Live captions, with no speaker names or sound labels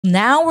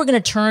Now we're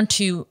going to turn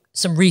to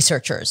some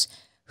researchers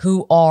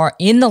who are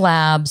in the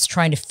labs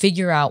trying to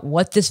figure out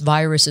what this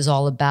virus is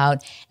all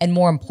about, and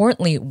more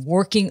importantly,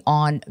 working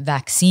on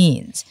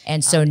vaccines.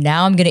 And so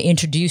now I'm going to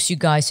introduce you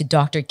guys to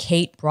Dr.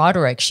 Kate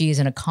Broderick. She is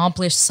an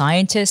accomplished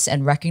scientist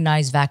and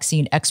recognized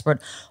vaccine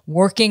expert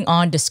working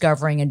on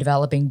discovering and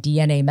developing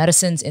DNA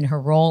medicines in her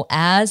role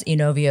as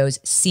Inovio's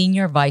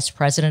Senior Vice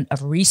President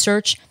of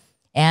Research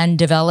and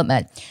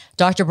Development.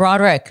 Dr.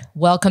 Broderick,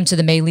 welcome to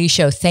the May Lee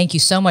Show. Thank you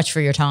so much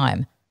for your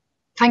time.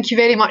 Thank you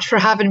very much for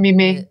having me,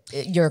 May.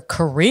 Your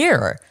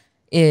career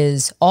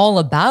is all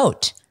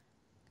about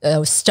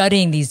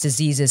studying these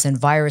diseases and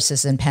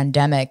viruses and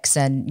pandemics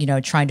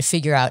and, trying to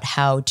figure out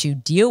how to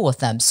deal with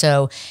them.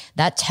 So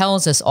that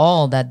tells us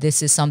all that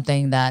this is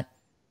something that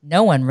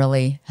no one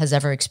really has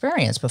ever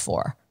experienced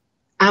before.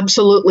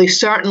 Absolutely.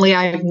 Certainly,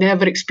 I've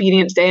never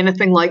experienced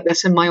anything like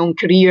this in my own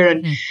career.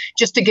 And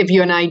just to give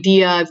you an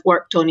idea, I've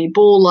worked on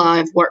Ebola,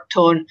 I've worked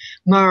on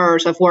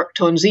MERS, I've worked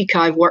on Zika,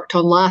 I've worked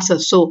on Lassa.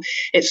 So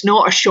it's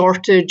not a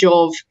shortage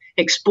of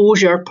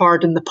exposure,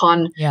 pardon the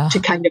pun, to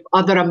kind of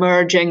other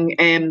emerging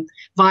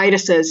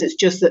viruses. It's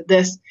just that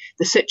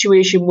the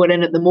situation we're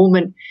in at the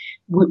moment,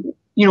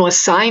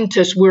 as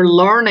scientists, we're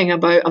learning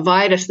about a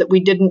virus that we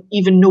didn't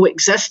even know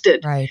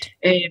existed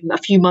a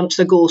few months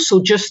ago.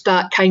 So just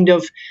that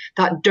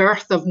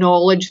dearth of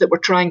knowledge that we're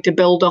trying to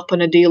build up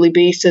on a daily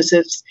basis,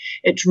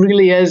 it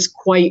really is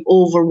quite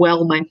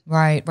overwhelming.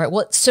 Right.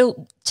 Well,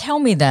 so tell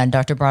me then,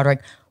 Dr.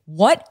 Broderick,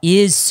 what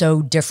is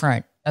so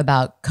different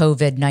about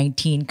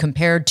COVID-19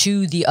 compared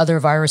to the other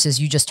viruses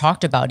you just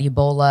talked about,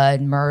 Ebola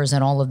and MERS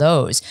and all of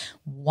those?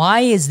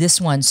 Why is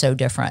this one so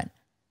different?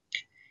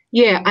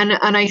 Yeah,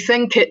 and I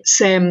think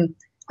it's,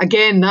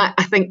 again, that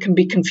I think can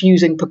be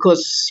confusing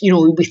because,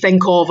 we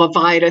think of a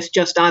virus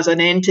just as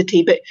an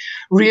entity, but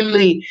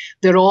really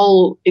they're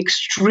all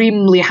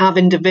extremely have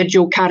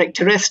individual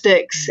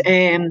characteristics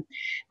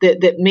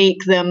that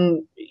make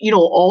them,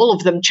 all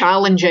of them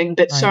challenging,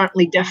 but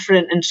certainly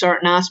different in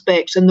certain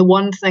aspects. And the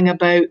one thing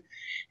about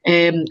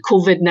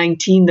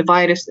COVID-19, the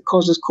virus that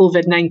causes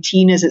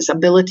COVID-19, is its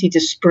ability to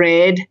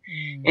spread.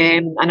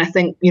 And I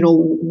think,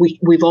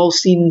 we've all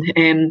seen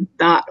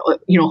that,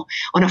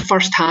 on a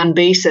first-hand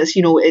basis.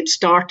 It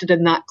started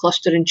in that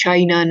cluster in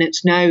China and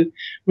it's now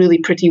really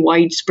pretty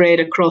widespread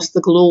across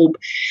the globe.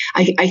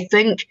 I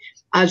think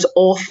as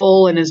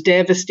awful and as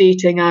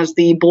devastating as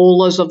the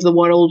Ebolas of the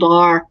world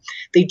are,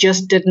 they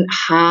just didn't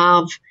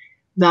have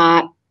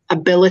that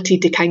ability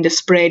to kind of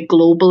spread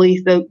globally,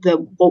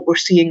 what we're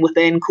seeing with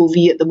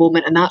nCoV at the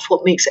moment. And that's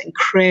what makes it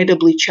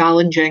incredibly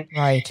challenging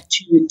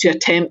to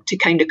attempt to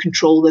kind of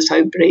control this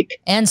outbreak.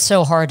 And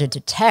so hard to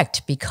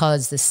detect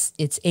because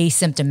it's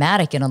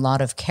asymptomatic in a lot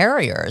of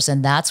carriers.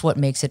 And that's what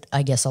makes it,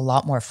 I guess, a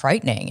lot more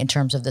frightening in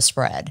terms of the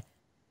spread.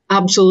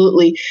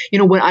 Absolutely.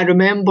 When I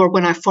remember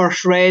when I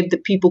first read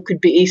that people could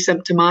be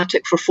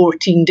asymptomatic for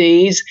 14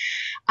 days,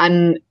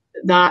 and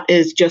that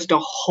is just a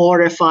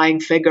horrifying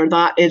figure.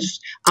 That is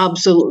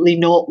absolutely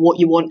not what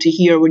you want to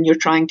hear when you're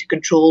trying to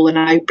control an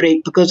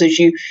outbreak, because as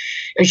you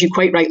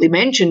quite rightly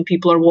mentioned,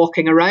 people are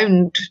walking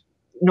around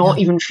not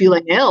even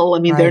feeling ill. I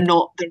mean, they're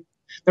not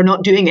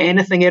doing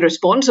anything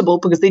irresponsible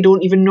because they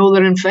don't even know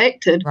they're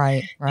infected.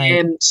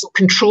 So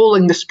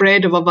controlling the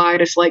spread of a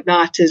virus like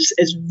that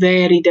is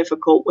very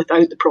difficult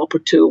without the proper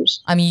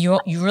tools. I mean,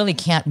 you really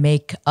can't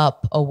make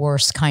up a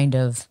worse kind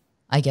of,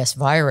 I guess,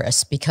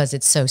 virus because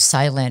it's so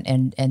silent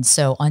and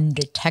so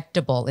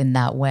undetectable in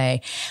that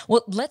way.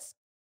 Well, let's